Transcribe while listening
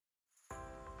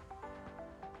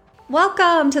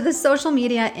Welcome to the Social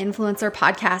Media Influencer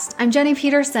Podcast. I'm Jenny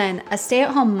Peterson, a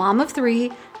stay-at-home mom of 3,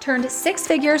 turned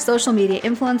 6-figure social media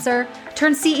influencer,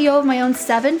 turned CEO of my own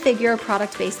 7-figure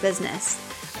product-based business.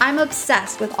 I'm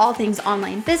obsessed with all things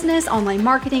online business, online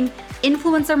marketing,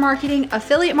 influencer marketing,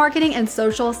 affiliate marketing, and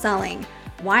social selling.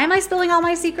 Why am I spilling all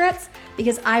my secrets?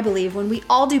 Because I believe when we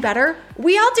all do better,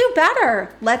 we all do better.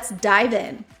 Let's dive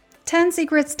in. 10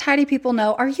 secrets tidy people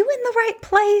know. Are you in the right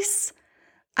place?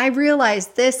 I realize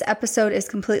this episode is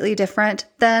completely different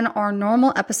than our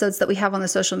normal episodes that we have on the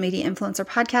Social Media Influencer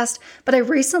Podcast, but I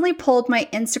recently polled my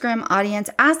Instagram audience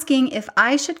asking if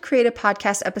I should create a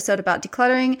podcast episode about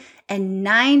decluttering, and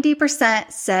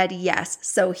 90% said yes.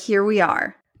 So here we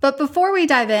are. But before we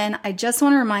dive in, I just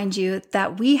want to remind you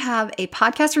that we have a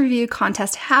podcast review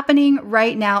contest happening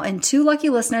right now, and 2 lucky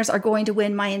listeners are going to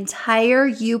win my entire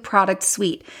U product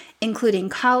suite, including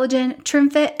collagen,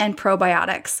 TrimFit, and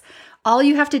probiotics. All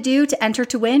you have to do to enter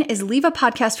to win is leave a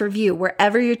podcast review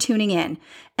wherever you're tuning in,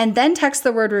 and then text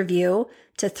the word review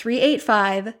to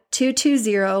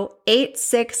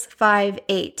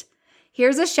 385-220-8658.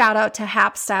 Here's a shout out to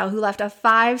Hapstyle, who left a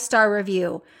 5-star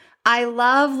review. I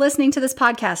love listening to this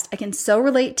podcast. I can so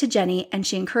relate to Jenny, and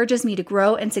she encourages me to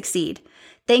grow and succeed.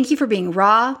 Thank you for being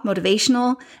raw,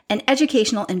 motivational, and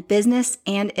educational in business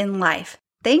and in life.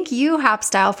 Thank you,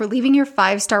 Hapstyle, for leaving your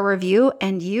 5-star review,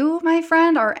 and you, my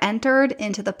friend, are entered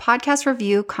into the podcast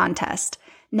review contest.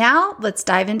 Now, let's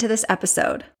dive into this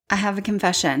episode. I have a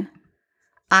confession.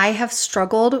 I have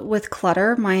struggled with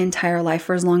clutter my entire life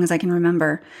for as long as I can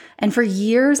remember, and for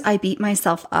years, I beat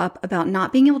myself up about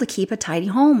not being able to keep a tidy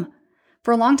home.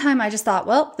 For a long time, I just thought,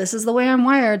 well, this is the way I'm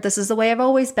wired. This is the way I've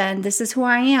always been. This is who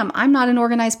I am. I'm not an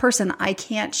organized person. I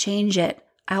can't change it.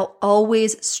 I'll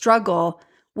always struggle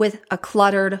with a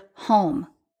cluttered home.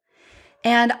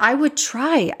 And I would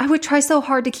try so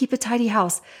hard to keep a tidy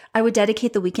house. I would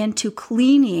dedicate the weekend to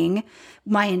cleaning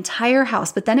my entire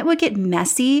house, but then it would get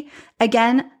messy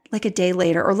again, like a day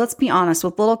later, or let's be honest,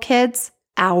 with little kids,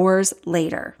 hours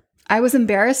later. I was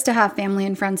embarrassed to have family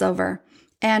and friends over.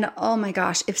 And oh my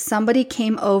gosh, if somebody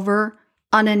came over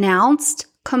unannounced,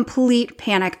 complete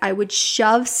panic. I would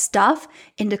shove stuff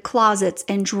into closets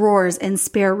and drawers and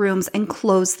spare rooms and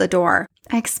close the door.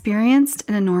 I experienced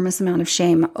an enormous amount of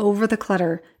shame over the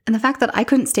clutter and the fact that I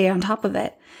couldn't stay on top of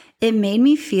it. It made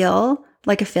me feel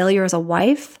like a failure as a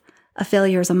wife, a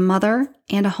failure as a mother,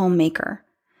 and a homemaker.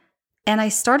 And I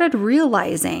started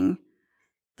realizing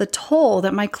the toll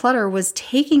that my clutter was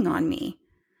taking on me.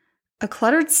 A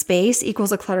cluttered space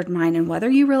equals a cluttered mind, and whether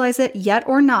you realize it yet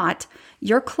or not,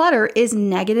 your clutter is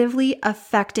negatively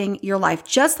affecting your life,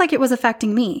 just like it was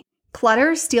affecting me.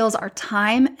 Clutter steals our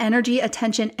time, energy,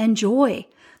 attention, and joy.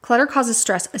 Clutter causes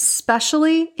stress,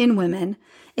 especially in women.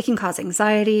 It can cause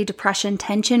anxiety, depression,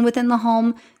 tension within the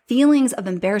home, feelings of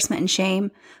embarrassment and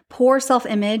shame, poor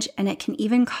self-image, and it can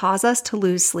even cause us to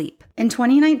lose sleep. In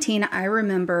 2019, I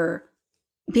remember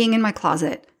being in my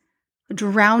closet,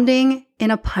 drowning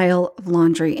in a pile of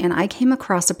laundry, and I came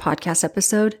across a podcast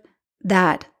episode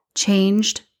that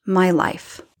changed my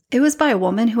life. It was by a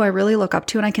woman who I really look up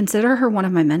to, and I consider her one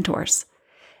of my mentors.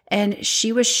 And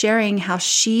she was sharing how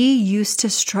she used to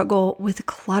struggle with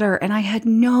clutter, and I had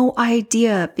no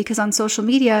idea because on social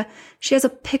media, she has a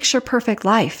picture-perfect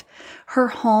life. Her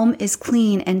home is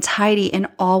clean and tidy and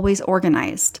always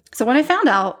organized. So when I found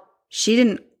out she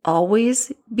didn't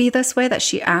always be this way, that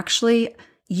she actually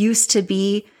used to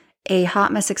be a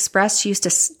hot mess express. She used to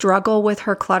struggle with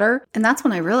her clutter. And that's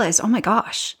when I realized, oh my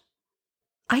gosh,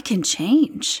 I can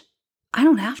change. I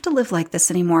don't have to live like this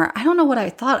anymore. I don't know what I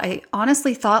thought. I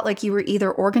honestly thought like you were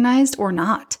either organized or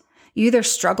not. You either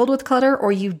struggled with clutter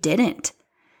or you didn't.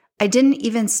 I didn't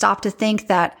even stop to think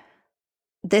that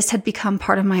this had become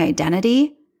part of my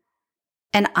identity,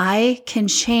 and I can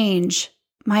change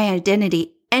my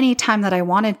identity anytime that I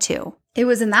wanted to. It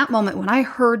was in that moment when I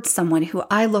heard someone who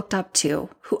I look up to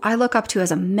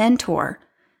as a mentor,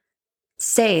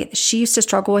 say she used to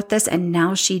struggle with this and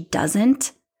now she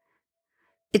doesn't.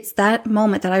 It's that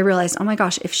moment that I realized, oh my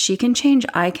gosh, if she can change,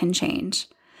 I can change.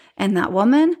 And that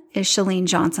woman is Chalene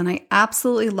Johnson. I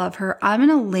absolutely love her. I'm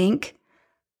going to link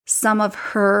some of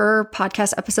her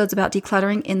podcast episodes about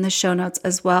decluttering in the show notes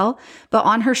as well. But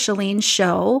on her Chalene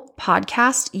Show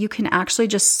podcast, you can actually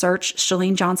just search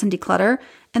Chalene Johnson Declutter,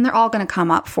 and they're all going to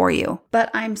come up for you.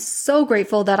 But I'm so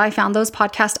grateful that I found those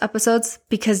podcast episodes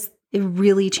because it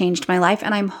really changed my life.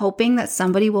 And I'm hoping that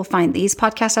somebody will find these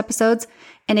podcast episodes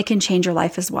and it can change your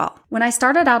life as well. When I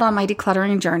started out on my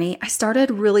decluttering journey, I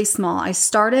started really small. I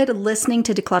started listening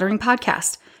to decluttering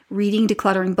podcasts, reading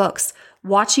decluttering books,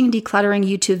 watching decluttering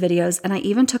YouTube videos, and I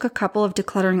even took a couple of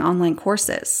decluttering online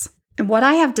courses. And what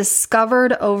I have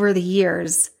discovered over the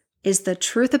years is the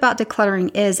truth about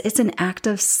decluttering is it's an act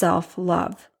of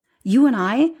self-love. You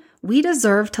and we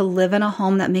deserve to live in a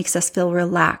home that makes us feel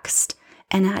relaxed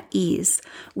and at ease.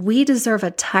 We deserve a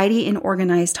tidy and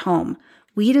organized home.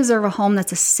 We deserve a home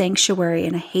that's a sanctuary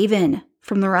and a haven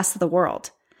from the rest of the world.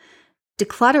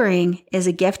 Decluttering is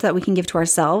a gift that we can give to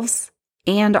ourselves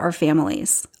and our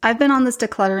families. I've been on this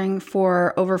decluttering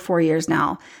for over 4 years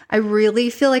now. I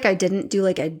really feel like I didn't do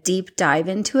like a deep dive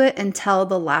into it until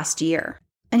the last year.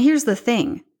 And here's the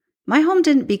thing. My home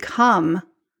didn't become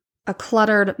a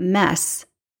cluttered mess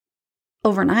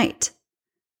overnight.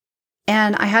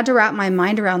 And I had to wrap my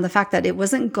mind around the fact that it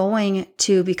wasn't going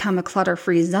to become a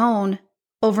clutter-free zone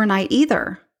overnight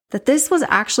either. That this was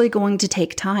actually going to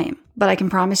take time. But I can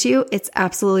promise you it's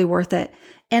absolutely worth it.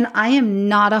 And I am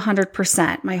not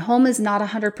 100%. My home is not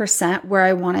 100% where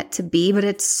I want it to be, but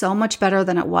it's so much better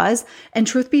than it was. And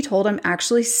truth be told, I'm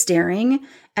actually staring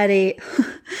at a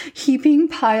heaping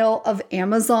pile of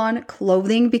Amazon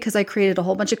clothing because I created a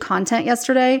whole bunch of content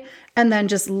yesterday and then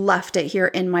just left it here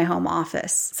in my home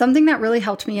office. Something that really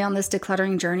helped me on this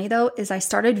decluttering journey, though, is I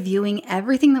started viewing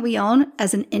everything that we own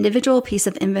as an individual piece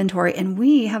of inventory. And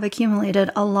we have accumulated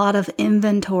a lot of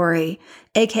inventory,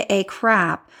 aka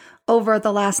crap, over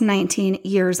the last 19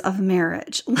 years of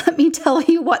marriage. Let me tell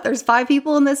you what, there's 5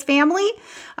 people in this family.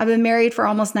 I've been married for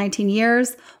almost 19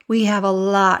 years. We have a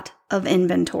lot of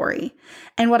inventory.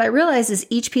 And what I realized is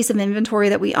each piece of inventory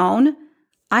that we own,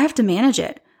 I have to manage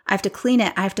it. I have to clean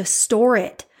it. I have to store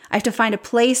it. I have to find a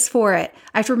place for it.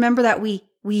 I have to remember that we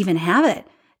even have it.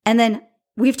 And then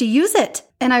we have to use it.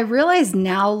 And I realize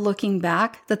now looking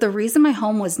back that the reason my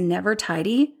home was never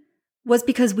tidy was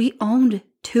because we owned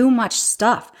too much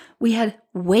stuff. We had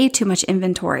way too much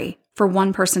inventory for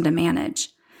one person to manage.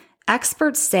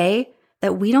 Experts say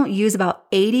that we don't use about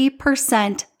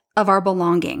 80% of our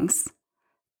belongings.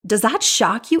 Does that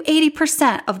shock you?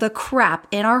 80% of the crap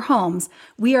in our homes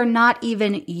we are not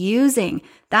even using.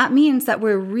 That means that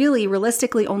we're really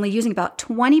realistically only using about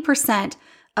 20%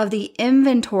 of the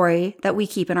inventory that we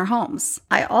keep in our homes.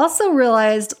 I also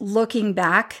realized looking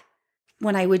back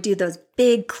when I would do those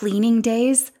big cleaning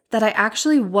days that I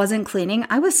actually wasn't cleaning.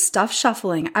 I was stuff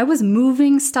shuffling. I was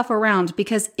moving stuff around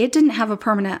because it didn't have a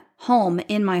permanent home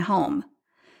in my home.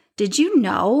 Did you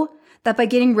know that by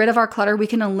getting rid of our clutter, we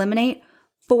can eliminate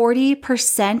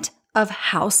 40% of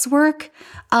housework?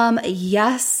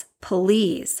 Yes,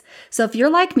 please. So if you're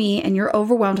like me and you're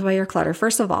overwhelmed by your clutter,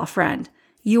 first of all, friend,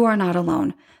 you are not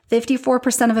alone.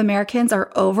 54% of Americans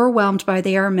are overwhelmed by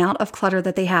their amount of clutter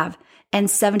that they have, and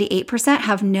 78%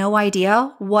 have no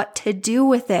idea what to do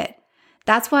with it.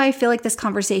 That's why I feel like this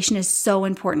conversation is so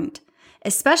important,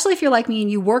 especially if you're like me and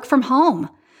you work from home.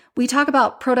 We talk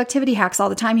about productivity hacks all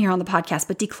the time here on the podcast,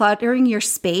 but decluttering your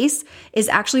space is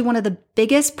actually one of the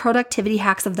biggest productivity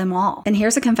hacks of them all. And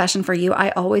here's a confession for you.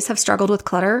 I always have struggled with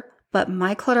clutter, but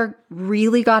my clutter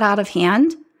really got out of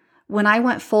hand when I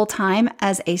went full-time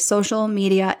as a social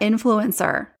media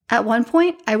influencer. At one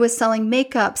point, I was selling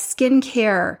makeup,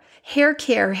 skincare, hair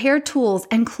care, hair tools,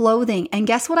 and clothing. And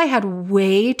guess what I had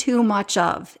way too much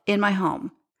of in my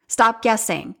home? Stop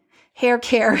guessing. Hair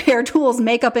care, hair tools,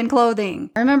 makeup, and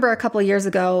clothing. I remember a couple years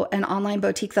ago, an online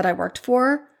boutique that I worked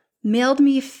for mailed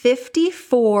me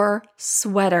 54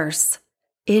 sweaters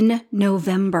in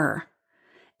November.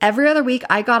 Every other week,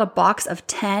 I got a box of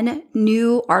 10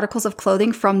 new articles of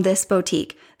clothing from this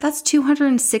boutique. That's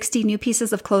 260 new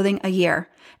pieces of clothing a year.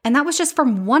 And that was just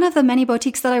from one of the many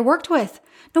boutiques that I worked with.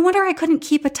 No wonder I couldn't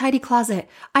keep a tidy closet.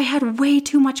 I had way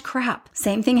too much crap.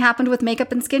 Same thing happened with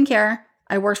makeup and skincare.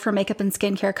 I worked for a makeup and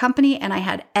skincare company and I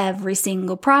had every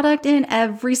single product in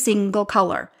every single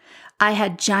color. I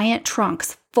had giant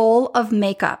trunks full of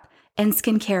makeup and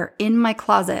skincare in my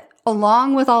closet,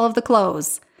 along with all of the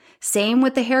clothes. Same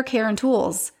with the hair care and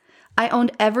tools. I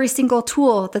owned every single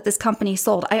tool that this company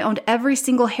sold. I owned every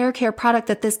single hair care product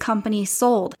that this company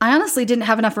sold. I honestly didn't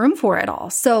have enough room for it all.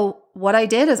 So what I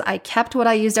did is I kept what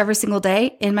I used every single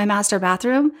day in my master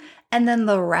bathroom, and then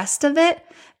the rest of it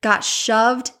got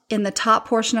shoved in the top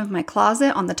portion of my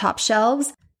closet on the top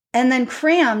shelves, and then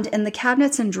crammed in the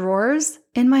cabinets and drawers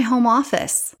in my home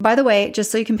office. By the way,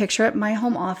 just so you can picture it, my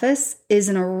home office is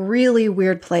in a really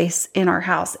weird place in our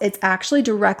house. It's actually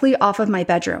directly off of my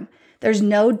bedroom. There's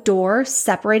no door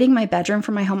separating my bedroom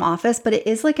from my home office, but it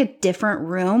is like a different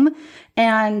room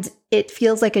and it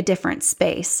feels like a different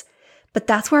space. But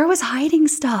that's where I was hiding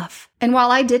stuff. And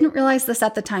while I didn't realize this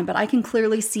at the time, but I can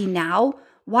clearly see now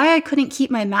why I couldn't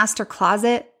keep my master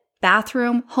closet,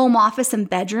 bathroom, home office, and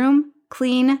bedroom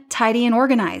clean, tidy, and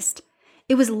organized.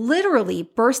 It was literally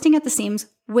bursting at the seams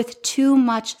with too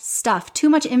much stuff, too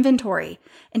much inventory.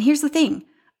 And here's the thing.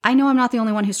 I know I'm not the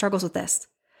only one who struggles with this.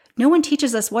 No one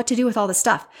teaches us what to do with all this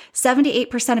stuff.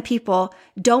 78% of people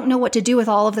don't know what to do with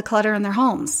all of the clutter in their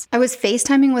homes. I was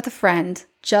FaceTiming with a friend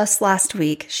just last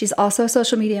week. She's also a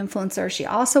social media influencer. She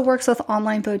also works with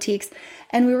online boutiques.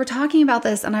 And we were talking about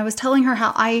this, and I was telling her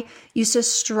how I used to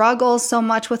struggle so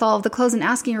much with all of the clothes and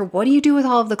asking her, what do you do with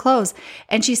all of the clothes?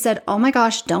 And she said, oh my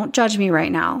gosh, don't judge me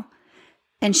right now.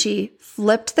 And she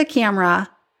flipped the camera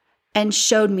and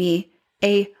showed me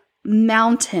a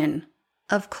mountain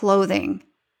of clothing.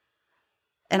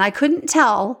 And I couldn't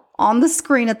tell on the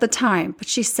screen at the time, but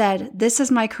she said, this is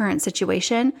my current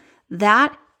situation.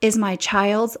 That is my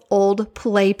child's old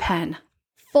playpen,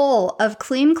 full of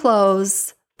clean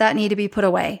clothes that need to be put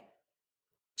away.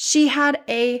 She had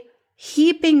a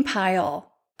heaping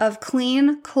pile of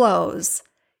clean clothes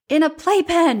in a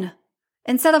playpen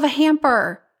instead of a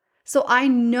hamper. So I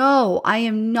know I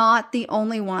am not the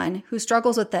only one who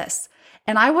struggles with this.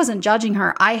 And I wasn't judging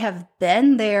her. I have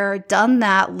been there, done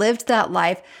that, lived that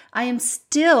life. I am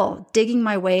still digging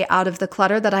my way out of the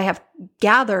clutter that I have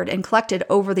gathered and collected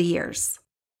over the years.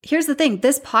 Here's the thing.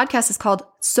 This podcast is called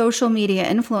Social Media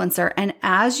Influencer. And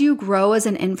as you grow as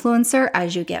an influencer,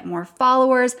 as you get more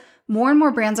followers, more and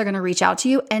more brands are going to reach out to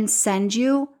you and send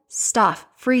you stuff,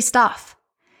 free stuff.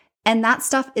 And that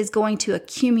stuff is going to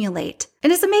accumulate.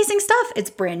 And it's amazing stuff.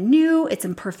 It's brand new. It's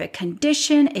in perfect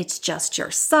condition. It's just your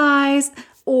size.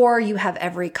 Or you have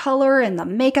every color and the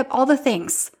makeup, all the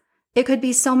things. It could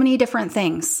be so many different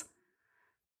things.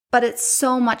 But it's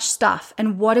so much stuff.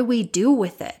 And what do we do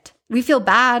with it? We feel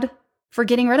bad for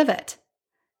getting rid of it.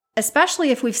 Especially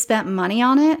if we've spent money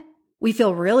on it. We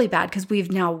feel really bad because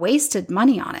we've now wasted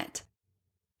money on it.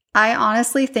 I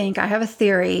honestly think, I have a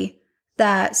theory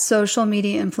that social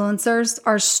media influencers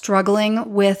are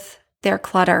struggling with their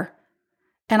clutter.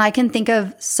 And I can think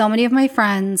of so many of my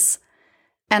friends,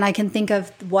 and I can think of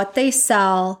what they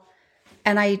sell.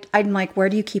 And I'm like, where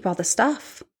do you keep all the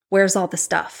stuff? Where's all the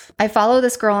stuff? I follow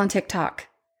this girl on TikTok,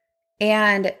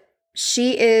 and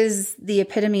she is the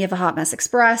epitome of a hot mess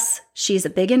express. She's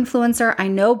a big influencer. I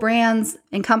know brands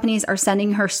and companies are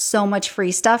sending her so much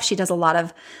free stuff. She does a lot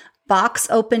of box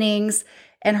openings.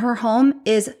 And her home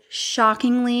is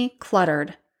shockingly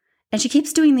cluttered. And she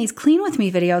keeps doing these clean with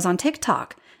me videos on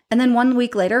TikTok. And then 1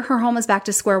 week later, her home is back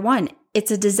to square one. It's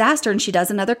a disaster. And she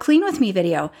does another clean with me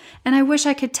video. And I wish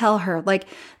I could tell her, like,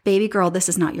 baby girl, this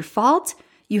is not your fault.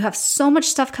 You have so much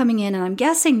stuff coming in. And I'm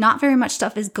guessing not very much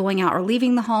stuff is going out or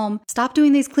leaving the home. Stop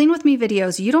doing these clean with me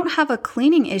videos. You don't have a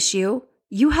cleaning issue.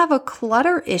 You have a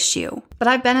clutter issue. But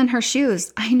I've been in her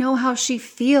shoes. I know how she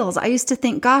feels. I used to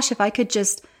think, gosh, if I could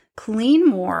just clean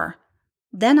more,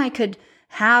 then I could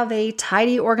have a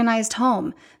tidy, organized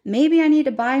home. Maybe I need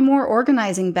to buy more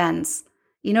organizing bins,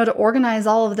 to organize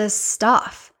all of this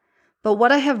stuff. But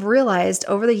what I have realized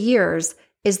over the years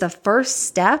is the first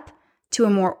step to a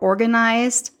more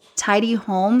organized, tidy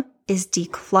home is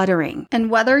decluttering. And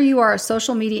whether you are a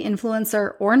social media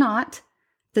influencer or not,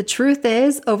 the truth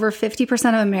is over 50%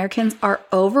 of Americans are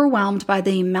overwhelmed by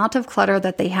the amount of clutter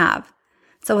that they have.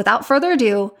 So without further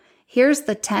ado, here's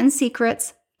the 10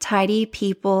 secrets tidy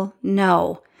people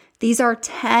know. These are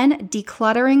 10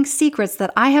 decluttering secrets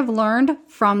that I have learned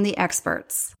from the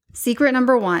experts. Secret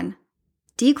number 1,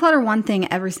 declutter one thing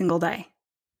every single day.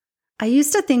 I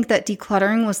used to think that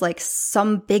decluttering was like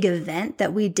some big event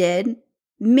that we did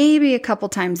maybe a couple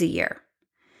times a year.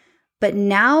 But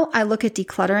now I look at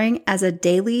decluttering as a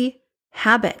daily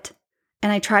habit,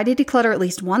 and I try to declutter at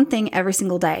least one thing every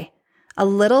single day. A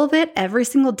little bit every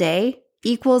single day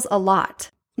equals a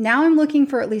lot. Now I'm looking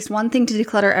for at least one thing to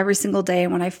declutter every single day.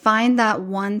 And when I find that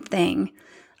one thing,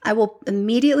 I will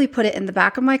immediately put it in the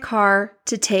back of my car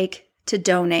to take to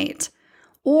donate.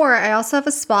 Or I also have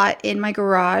a spot in my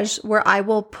garage where I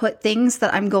will put things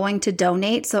that I'm going to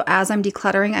donate. So as I'm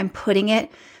decluttering, I'm putting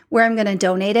it where I'm going to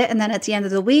donate it. And then at the end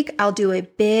of the week, I'll do a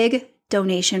big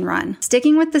donation run.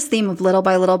 Sticking with this theme of little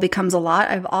by little becomes a lot,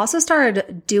 I've also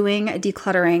started doing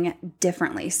decluttering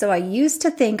differently. So I used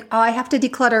to think, I have to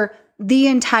declutter the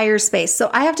entire space. So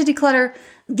I have to declutter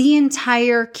the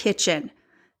entire kitchen,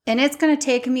 and it's going to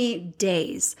take me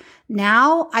days.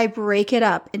 Now I break it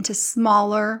up into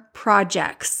smaller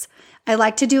projects. I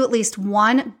like to do at least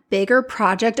one bigger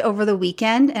project over the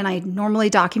weekend, and I normally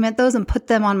document those and put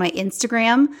them on my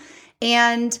Instagram.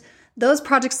 And those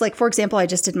projects, like for example, I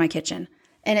just did my kitchen,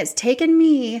 and it's taken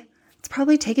me It's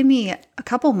probably taken me a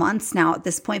couple months now at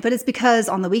this point, but it's because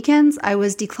on the weekends I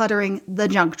was decluttering the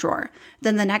junk drawer.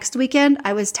 Then the next weekend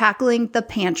I was tackling the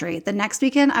pantry. The next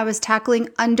weekend I was tackling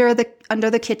under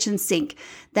the kitchen sink.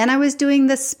 Then I was doing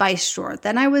the spice drawer.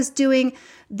 Then I was doing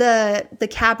the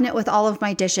cabinet with all of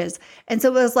my dishes. And so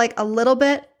it was like a little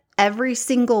bit every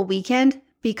single weekend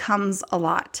becomes a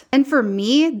lot. And for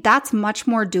me, that's much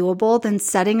more doable than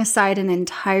setting aside an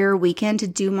entire weekend to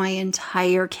do my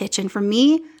entire kitchen. For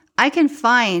me, I can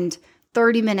find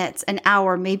 30 minutes, an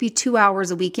hour, maybe 2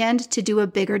 hours a weekend to do a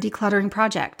bigger decluttering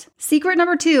project. Secret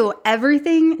number 2,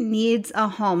 everything needs a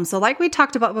home. So like we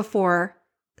talked about before,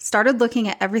 started looking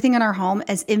at everything in our home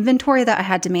as inventory that I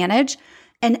had to manage,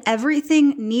 and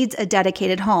everything needs a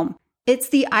dedicated home. It's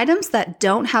the items that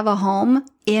don't have a home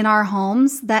in our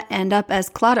homes that end up as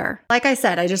clutter. Like I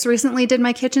said, I just recently did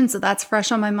my kitchen, so that's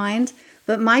fresh on my mind.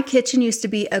 But my kitchen used to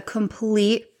be a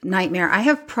complete nightmare. I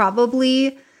have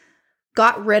probably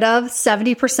got rid of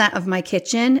 70% of my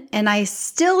kitchen, and I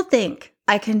still think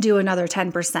I can do another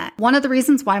 10%. One of the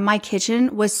reasons why my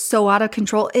kitchen was so out of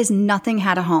control is nothing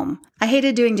had a home. I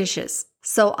hated doing dishes.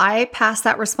 So I passed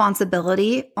that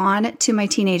responsibility on to my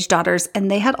teenage daughters,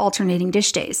 and they had alternating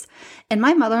dish days. And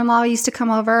my mother-in-law used to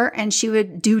come over and she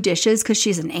would do dishes because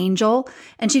she's an angel.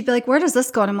 And she'd be like, where does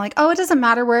this go? And I'm like, oh, it doesn't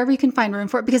matter, wherever you can find room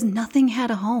for it, because nothing had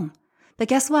a home. But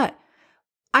guess what?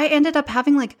 I ended up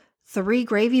having like 3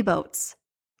 gravy boats,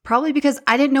 probably because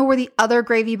I didn't know where the other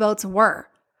gravy boats were.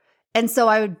 And so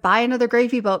I would buy another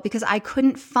gravy boat because I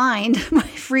couldn't find my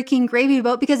freaking gravy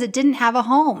boat because it didn't have a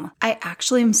home. I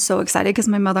actually am so excited because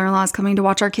my mother-in-law is coming to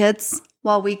watch our kids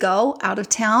while we go out of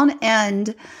town,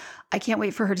 and I can't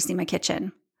wait for her to see my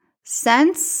kitchen.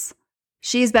 Since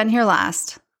she's been here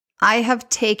last, I have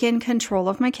taken control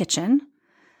of my kitchen,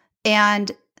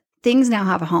 and things now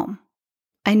have a home.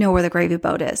 I know where the gravy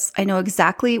boat is. I know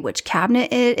exactly which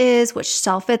cabinet it is, which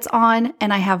shelf it's on,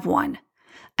 and I have one.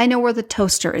 I know where the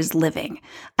toaster is living.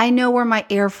 I know where my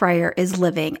air fryer is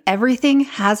living. Everything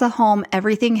has a home.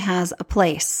 Everything has a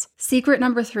place. Secret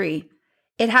number 3,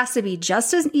 it has to be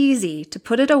just as easy to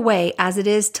put it away as it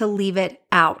is to leave it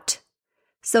out.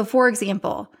 So for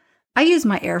example, I use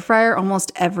my air fryer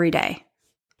almost every day.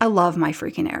 I love my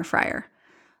freaking air fryer,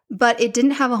 but it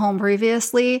didn't have a home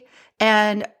previously,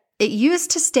 and it used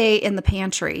to stay in the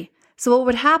pantry. So what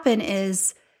would happen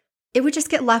is it would just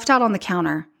get left out on the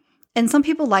counter. And some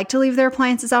people like to leave their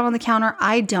appliances out on the counter.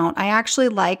 I don't. I actually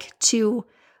like to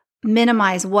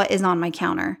minimize what is on my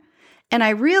counter. And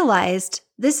I realized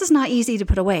this is not easy to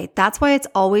put away. That's why it's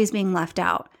always being left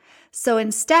out. So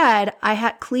instead, I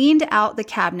had cleaned out the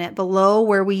cabinet below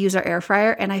where we use our air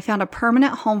fryer, and I found a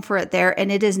permanent home for it there.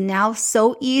 And it is now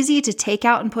so easy to take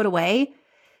out and put away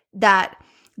that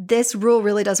this rule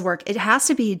really does work. It has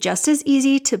to be just as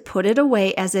easy to put it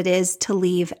away as it is to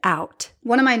leave out.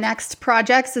 One of my next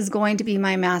projects is going to be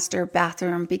my master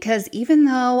bathroom, because even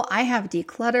though I have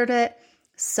decluttered it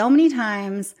so many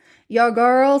times, your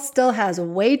girl still has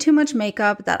way too much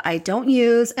makeup that I don't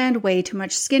use, and way too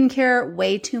much skincare,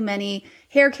 way too many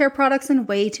hair care products, and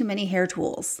way too many hair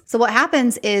tools. So what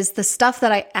happens is the stuff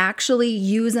that I actually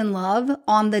use and love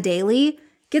on the daily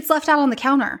gets left out on the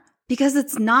counter, because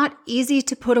it's not easy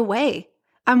to put away.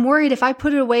 I'm worried if I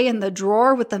put it away in the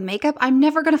drawer with the makeup, I'm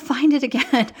never going to find it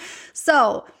again.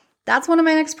 So that's one of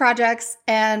my next projects.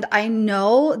 And I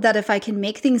know that if I can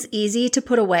make things easy to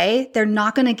put away, they're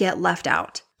not going to get left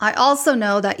out. I also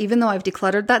know that even though I've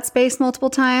decluttered that space multiple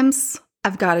times,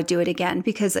 I've got to do it again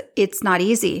because it's not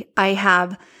easy. I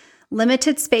have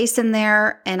limited space in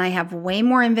there, and I have way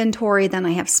more inventory than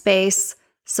I have space.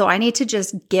 So I need to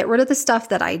just get rid of the stuff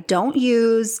that I don't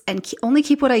use and only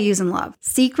keep what I use and love.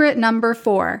 Secret number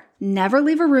 4, never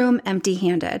leave a room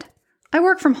empty-handed. I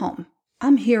work from home.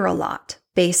 I'm here a lot,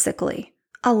 basically.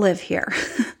 I live here.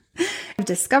 I've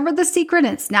discovered the secret,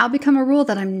 and it's now become a rule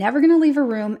that I'm never going to leave a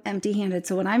room empty-handed.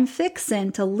 So when I'm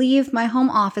fixing to leave my home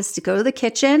office to go to the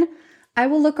kitchen, I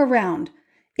will look around.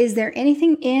 Is there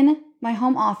anything in my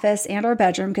home office and our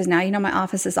bedroom, because now you know my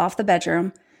office is off the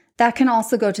bedroom, that can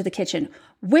also go to the kitchen,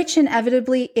 which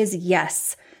inevitably is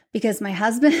yes, because my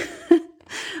husband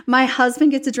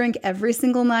gets a drink every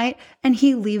single night, and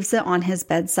he leaves it on his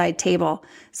bedside table.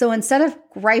 So instead of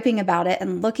griping about it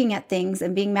and looking at things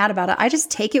and being mad about it, I just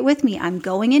take it with me. I'm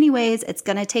going anyways. It's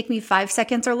going to take me 5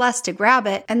 seconds or less to grab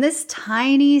it. And this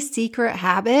tiny secret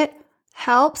habit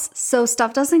helps so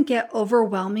stuff doesn't get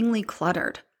overwhelmingly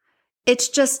cluttered. It's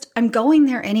just, I'm going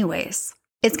there anyways.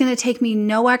 It's going to take me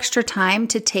no extra time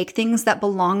to take things that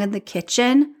belong in the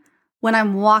kitchen when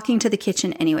I'm walking to the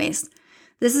kitchen anyways.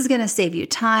 This is going to save you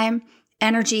time,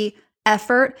 energy,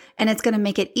 effort, and it's going to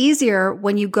make it easier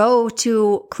when you go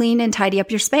to clean and tidy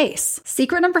up your space.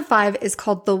 Secret number 5 is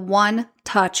called the one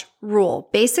touch rule.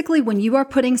 Basically, when you are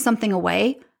putting something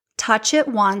away, touch it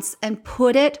once and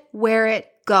put it where it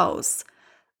goes.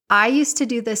 I used to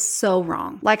do this so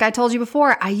wrong. Like I told you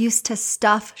before, I used to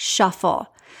stuff shuffle.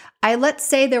 Let's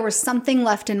say there was something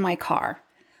left in my car.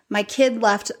 My kid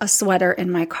left a sweater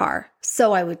in my car.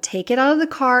 So I would take it out of the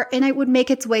car and it would make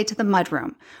its way to the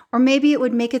mudroom. Or maybe it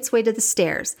would make its way to the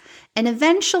stairs. And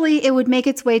eventually it would make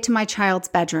its way to my child's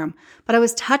bedroom. But I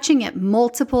was touching it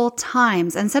multiple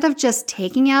times instead of just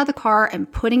taking it out of the car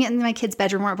and putting it in my kid's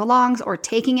bedroom where it belongs, or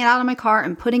taking it out of my car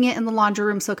and putting it in the laundry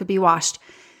room so it could be washed.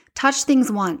 Touch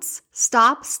things once.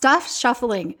 Stop stuff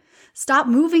shuffling. Stop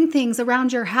moving things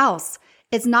around your house.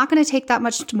 It's not going to take that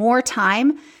much more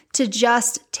time to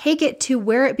just take it to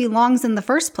where it belongs in the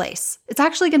first place. It's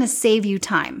actually going to save you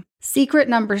time. Secret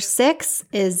number 6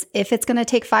 is if it's going to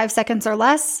take 5 seconds or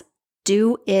less,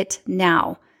 do it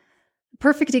now.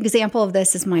 Perfect example of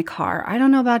this is my car. I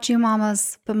don't know about you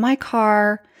mamas, but my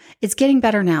car is getting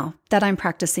better now that I'm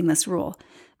practicing this rule.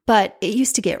 But it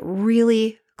used to get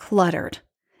really cluttered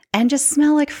and just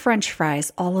smell like French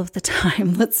fries all of the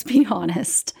time, let's be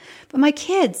honest. But my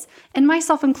kids, and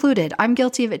myself included, I'm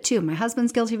guilty of it too. My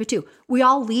husband's guilty of it too. We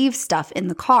all leave stuff in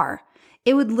the car.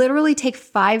 It would literally take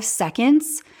 5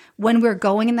 seconds when we're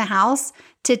going in the house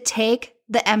to take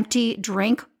the empty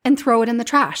drink and throw it in the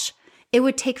trash. It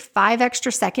would take 5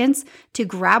 extra seconds to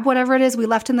grab whatever it is we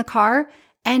left in the car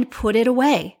and put it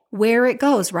away where it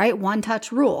goes, right? One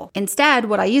touch rule. Instead,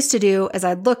 what I used to do is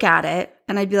I'd look at it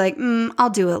and I'd be like, I'll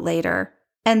do it later.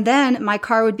 And then my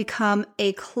car would become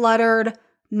a cluttered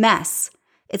mess.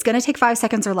 It's going to take 5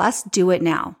 seconds or less. Do it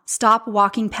now. Stop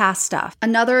walking past stuff.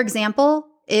 Another example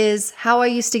is how I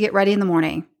used to get ready in the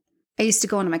morning. I used to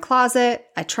go into my closet.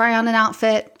 I'd try on an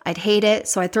outfit. I'd hate it,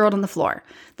 so I'd throw it on the floor.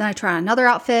 Then I'd try on another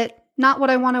outfit. Not what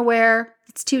I want to wear.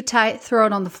 It's too tight. Throw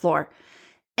it on the floor.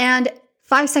 And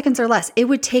 5 seconds or less. It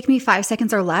would take me 5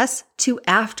 seconds or less to,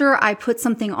 after I put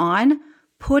something on,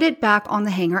 put it back on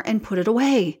the hanger and put it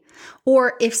away.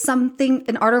 Or if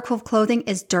an article of clothing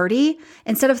is dirty,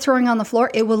 instead of throwing it on the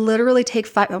floor, it will literally take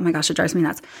oh my gosh, it drives me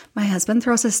nuts. My husband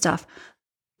throws his stuff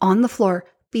on the floor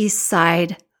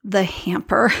beside the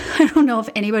hamper. I don't know if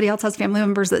anybody else has family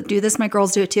members that do this. My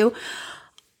girls do it too.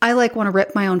 I want to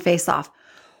rip my own face off.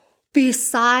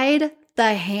 Beside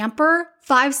the hamper,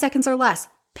 5 seconds or less.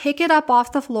 Pick it up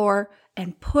off the floor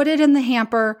and put it in the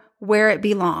hamper where it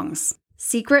belongs.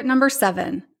 Secret number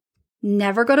 7,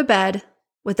 never go to bed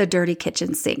with a dirty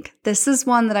kitchen sink. This is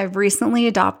one that I've recently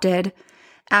adopted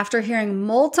after hearing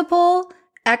multiple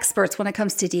experts when it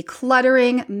comes to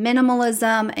decluttering,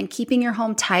 minimalism, and keeping your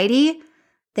home tidy.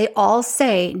 They all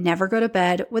say never go to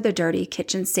bed with a dirty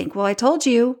kitchen sink. Well, I told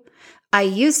you, I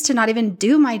used to not even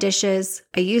do my dishes.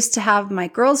 I used to have my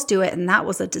girls do it, and that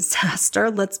was a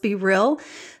disaster. Let's be real.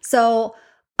 So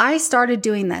I started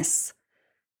doing this,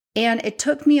 and it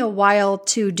took me a while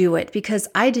to do it because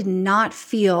I did not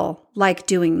feel like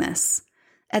doing this.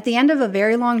 At the end of a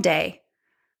very long day,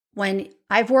 when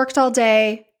I've worked all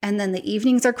day and then the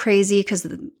evenings are crazy because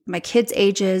my kids'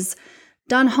 ages,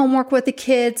 done homework with the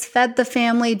kids, fed the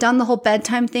family, done the whole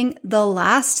bedtime thing, the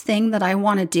last thing that I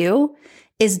want to do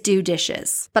is do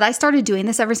dishes. But I started doing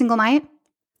this every single night.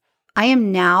 I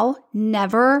am now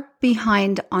never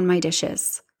behind on my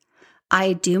dishes.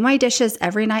 I do my dishes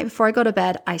every night before I go to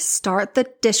bed. I start the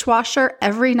dishwasher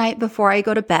every night before I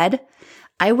go to bed.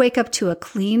 I wake up to a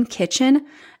clean kitchen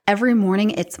every morning.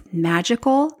 It's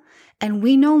magical. And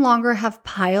we no longer have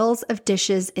piles of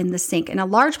dishes in the sink. And a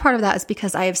large part of that is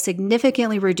because I have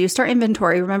significantly reduced our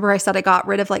inventory. Remember I said I got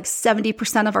rid of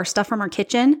 70% of our stuff from our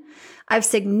kitchen? I've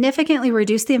significantly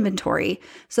reduced the inventory,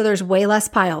 so there's way less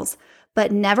piles.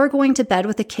 But never going to bed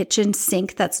with a kitchen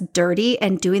sink that's dirty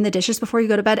and doing the dishes before you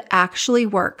go to bed actually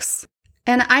works.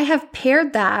 And I have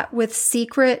paired that with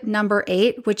secret number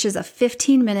 8, which is a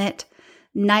 15-minute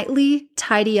nightly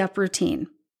tidy up routine.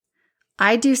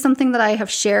 I do something that I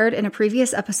have shared in a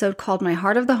previous episode called my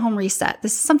Heart of the Home Reset.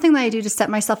 This is something that I do to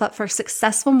set myself up for a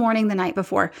successful morning the night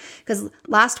before. Because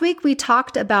last week we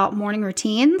talked about morning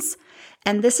routines,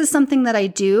 and this is something that I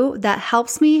do that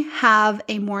helps me have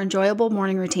a more enjoyable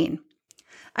morning routine.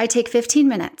 I take 15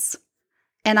 minutes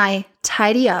and I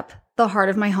tidy up the heart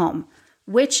of my home,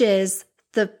 which is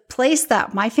the place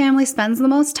that my family spends the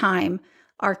most time,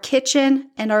 our kitchen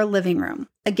and our living room.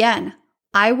 Again,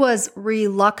 I was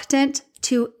reluctant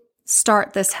to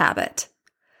start this habit.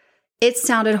 It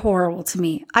sounded horrible to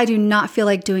me. I do not feel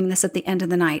like doing this at the end of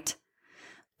the night.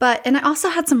 And I also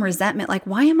had some resentment,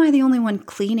 why am I the only one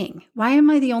cleaning? Why am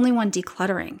I the only one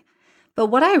decluttering? But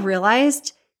what I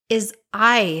realized is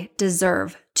I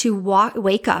deserve to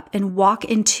wake up and walk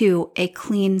into a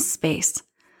clean space.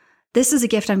 This is a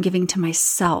gift I'm giving to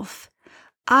myself.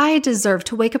 I deserve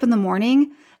to wake up in the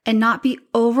morning and not be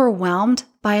overwhelmed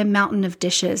by a mountain of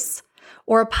dishes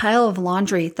or a pile of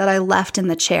laundry that I left in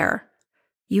the chair.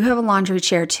 You have a laundry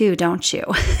chair too, don't you?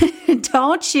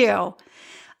 Don't you?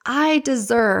 I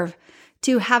deserve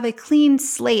to have a clean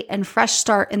slate and fresh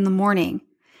start in the morning.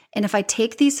 And if I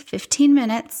take these 15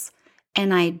 minutes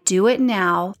and I do it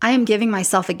now, I am giving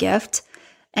myself a gift,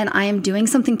 and I am doing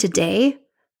something today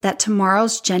that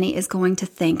tomorrow's Jenny is going to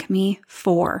thank me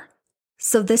for.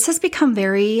 So this has become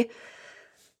very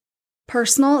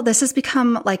personal. This has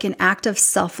become like an act of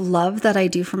self-love that I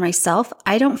do for myself.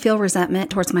 I don't feel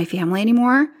resentment towards my family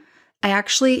anymore. I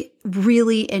actually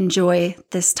really enjoy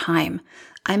this time.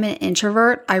 I'm an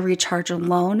introvert. I recharge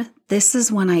alone. This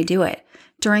is when I do it,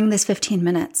 during this 15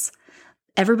 minutes.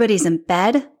 Everybody's in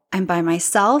bed. I'm by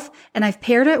myself, and I've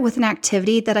paired it with an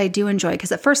activity that I do enjoy,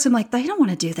 because at first I'm like, I don't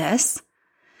want to do this.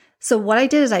 So what I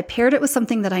did is I paired it with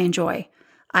something that I enjoy.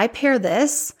 I pair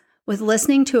this with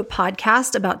listening to a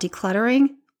podcast about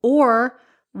decluttering, or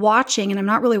watching, and I'm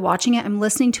not really watching it, I'm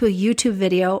listening to a YouTube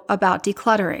video about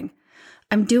decluttering.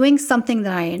 I'm doing something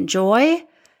that I enjoy,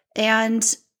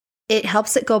 and it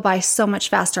helps it go by so much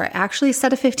faster. I actually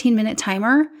set a 15-minute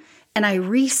timer, and I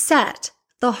reset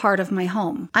the heart of my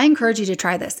home. I encourage you to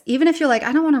try this. Even if you're like,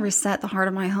 I don't want to reset the heart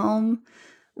of my home,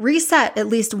 reset at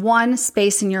least one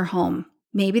space in your home.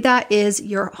 Maybe that is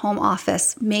your home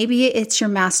office. Maybe it's your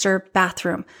master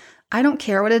bathroom. I don't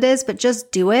care what it is, but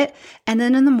just do it. And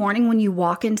then in the morning when you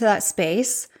walk into that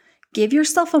space, give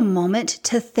yourself a moment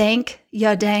to thank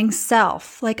your dang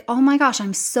self. Like, oh my gosh,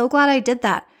 I'm so glad I did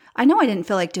that. I know I didn't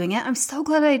feel like doing it. I'm so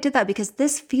glad I did that, because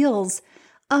this feels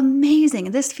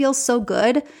amazing. This feels so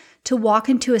good to walk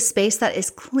into a space that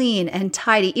is clean and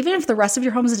tidy. Even if the rest of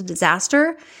your home is a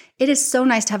disaster, it is so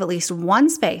nice to have at least one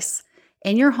space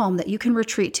in your home that you can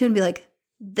retreat to and be like,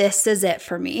 this is it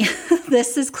for me.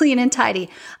 This is clean and tidy.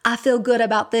 I feel good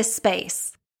about this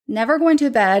space. Never going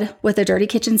to bed with a dirty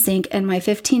kitchen sink, and my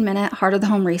 15-minute heart of the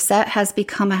home reset has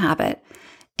become a habit.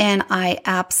 And I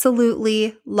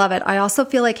absolutely love it. I also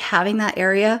feel like having that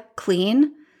area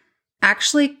clean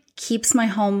actually keeps my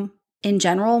home in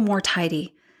general more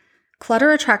tidy.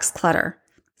 Clutter attracts clutter.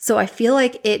 So I feel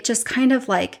like it just kind of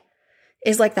like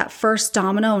is like that first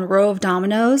domino and row of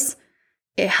dominoes.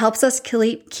 It helps us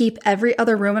keep every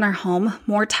other room in our home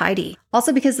more tidy.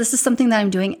 Also, because this is something that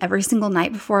I'm doing every single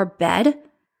night before bed,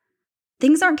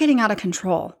 things aren't getting out of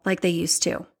control like they used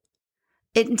to.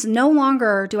 It's no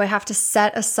longer do I have to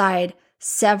set aside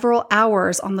several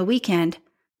hours on the weekend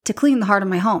to clean the heart of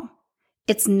my home.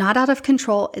 It's not out of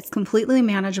control. It's completely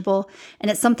manageable, and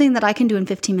it's something that I can do in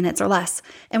 15 minutes or less.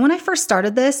 And when I first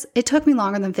started this, it took me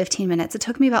longer than 15 minutes. It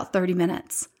took me about 30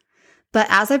 minutes. But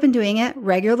as I've been doing it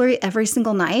regularly every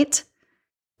single night,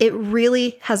 it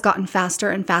really has gotten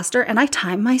faster and faster. And I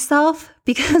time myself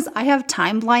because I have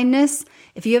time blindness.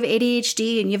 If you have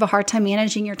ADHD and you have a hard time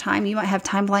managing your time, you might have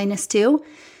time blindness too.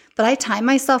 But I time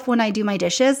myself when I do my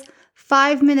dishes.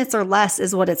 5 minutes or less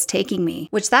is what it's taking me,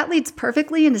 which that leads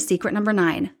perfectly into secret number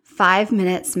 9. 5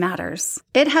 minutes matters.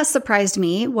 It has surprised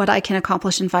me what I can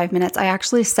accomplish in 5 minutes. I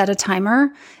actually set a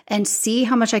timer and see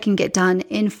how much I can get done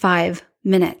in 5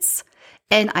 minutes.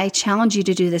 And I challenge you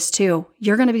to do this too.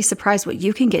 You're going to be surprised what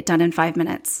you can get done in 5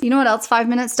 minutes. You know what else 5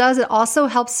 minutes does? It also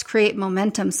helps create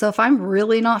momentum. So if I'm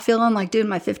really not feeling like doing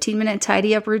my 15-minute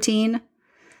tidy up routine,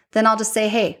 then I'll just say,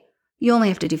 hey, you only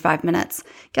have to do 5 minutes.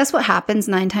 Guess what happens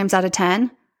 9 times out of 10?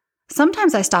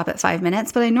 Sometimes I stop at 5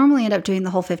 minutes, but I normally end up doing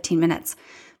the whole 15 minutes.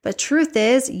 But truth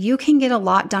is, you can get a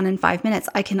lot done in 5 minutes.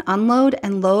 I can unload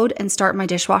and load and start my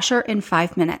dishwasher in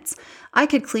 5 minutes. I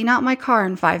could clean out my car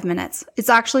in 5 minutes. It's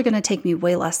actually going to take me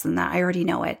way less than that. I already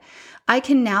know it. I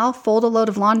can now fold a load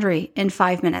of laundry in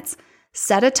 5 minutes.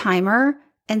 Set a timer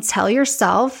and tell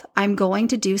yourself, I'm going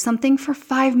to do something for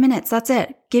 5 minutes. That's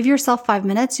it. Give yourself 5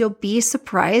 minutes. You'll be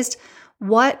surprised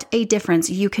what a difference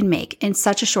you can make in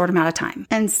such a short amount of time.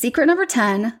 And secret number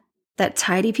 10 that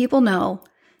tidy people know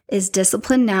is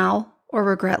discipline now or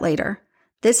regret later.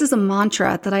 This is a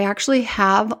mantra that I actually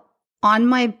have on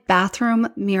my bathroom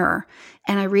mirror,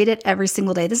 and I read it every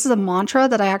single day. This is a mantra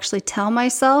that I actually tell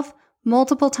myself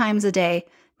multiple times a day,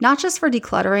 not just for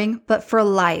decluttering, but for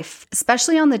life,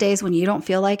 especially on the days when you don't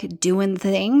feel like doing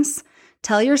things.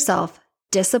 Tell yourself,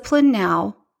 discipline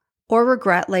now or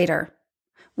regret later.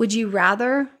 Would you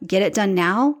rather get it done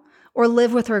now or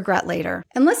live with regret later?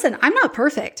 And listen, I'm not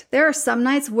perfect. There are some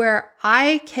nights where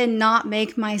I cannot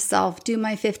make myself do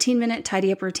my 15-minute tidy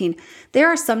up routine. There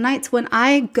are some nights when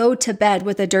I go to bed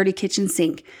with a dirty kitchen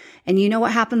sink. And you know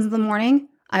what happens in the morning?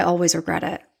 I always regret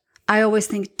it. I always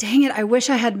think, dang it, I wish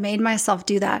I had made myself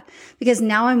do that, because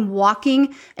now I'm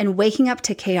walking and waking up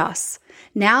to chaos.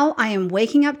 Now I am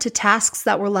waking up to tasks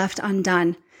that were left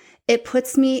undone. It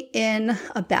puts me in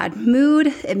a bad mood.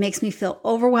 It makes me feel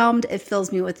overwhelmed. It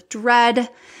fills me with dread.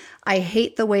 I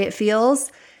hate the way it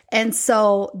feels. And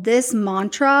so this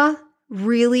mantra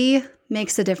really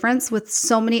makes a difference with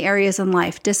so many areas in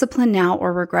life. Discipline now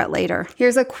or regret later.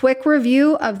 Here's a quick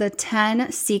review of the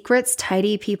 10 secrets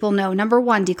tidy people know. Number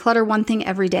 1, declutter one thing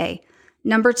every day.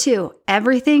 Number 2,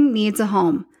 everything needs a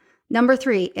home. Number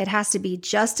 3, it has to be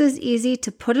just as easy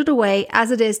to put it away as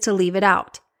it is to leave it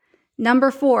out.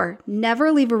 Number 4,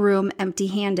 never leave a room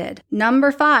empty-handed.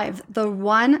 Number 5, the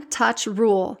one-touch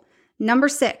rule. Number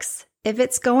 6, if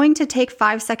it's going to take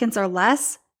 5 seconds or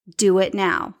less, do it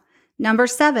now. Number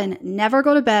 7, never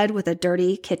go to bed with a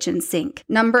dirty kitchen sink.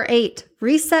 Number 8,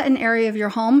 reset an area of your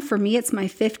home. For me, it's my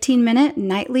 15-minute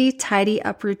nightly tidy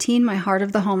up routine, my heart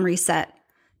of the home reset.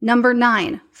 Number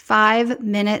 9, 5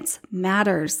 minutes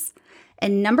matters.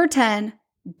 And number 10,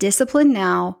 discipline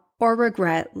now or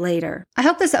regret later. I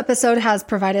hope this episode has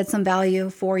provided some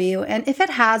value for you. And if it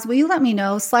has, will you let me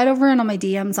know? Slide over in on my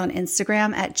DMs on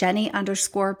Instagram at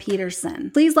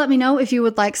Jenny_Peterson. Please let me know if you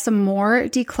would like some more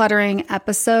decluttering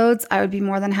episodes. I would be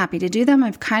more than happy to do them.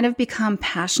 I've kind of become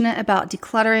passionate about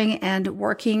decluttering and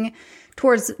working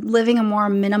towards living a more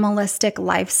minimalistic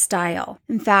lifestyle.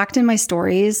 In fact, in my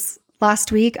stories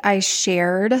last week, I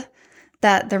shared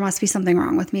that there must be something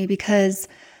wrong with me, because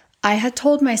I had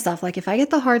told myself, like, if I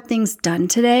get the hard things done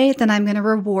today, then I'm going to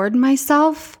reward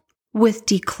myself with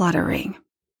decluttering.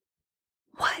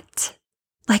 What?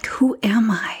 Like, who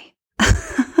am I?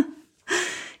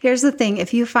 Here's the thing.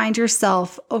 If you find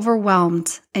yourself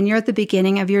overwhelmed and you're at the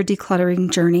beginning of your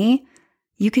decluttering journey,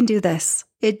 you can do this.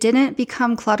 It didn't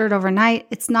become cluttered overnight.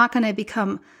 It's not going to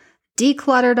become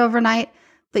decluttered overnight,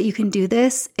 but you can do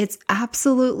this. It's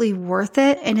absolutely worth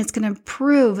it, and it's going to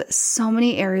improve so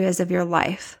many areas of your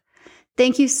life.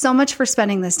 Thank you so much for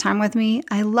spending this time with me.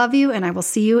 I love you, and I will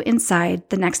see you inside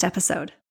the next episode.